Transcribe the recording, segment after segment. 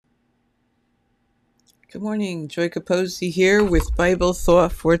Good morning, Joy Capozzi here with Bible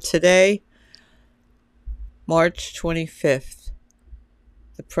Thought for today, March 25th.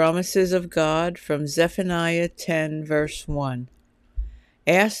 The promises of God from Zechariah 10, verse 1.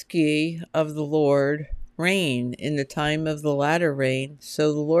 Ask ye of the Lord rain in the time of the latter rain,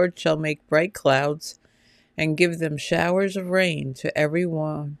 so the Lord shall make bright clouds and give them showers of rain to every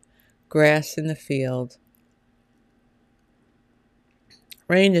one grass in the field.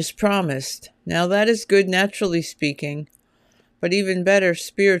 Rain is promised. Now that is good naturally speaking, but even better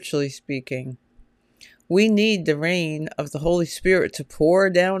spiritually speaking. We need the rain of the Holy Spirit to pour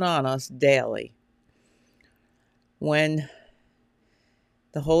down on us daily. When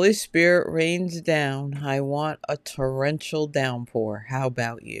the Holy Spirit rains down, I want a torrential downpour. How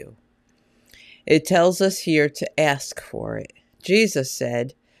about you? It tells us here to ask for it. Jesus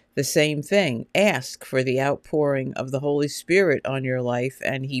said the same thing. Ask for the outpouring of the Holy Spirit on your life,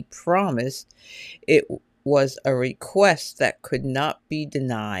 and he promised it was a request that could not be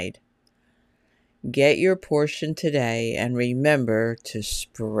denied. Get your portion today and remember to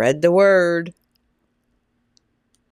spread the word.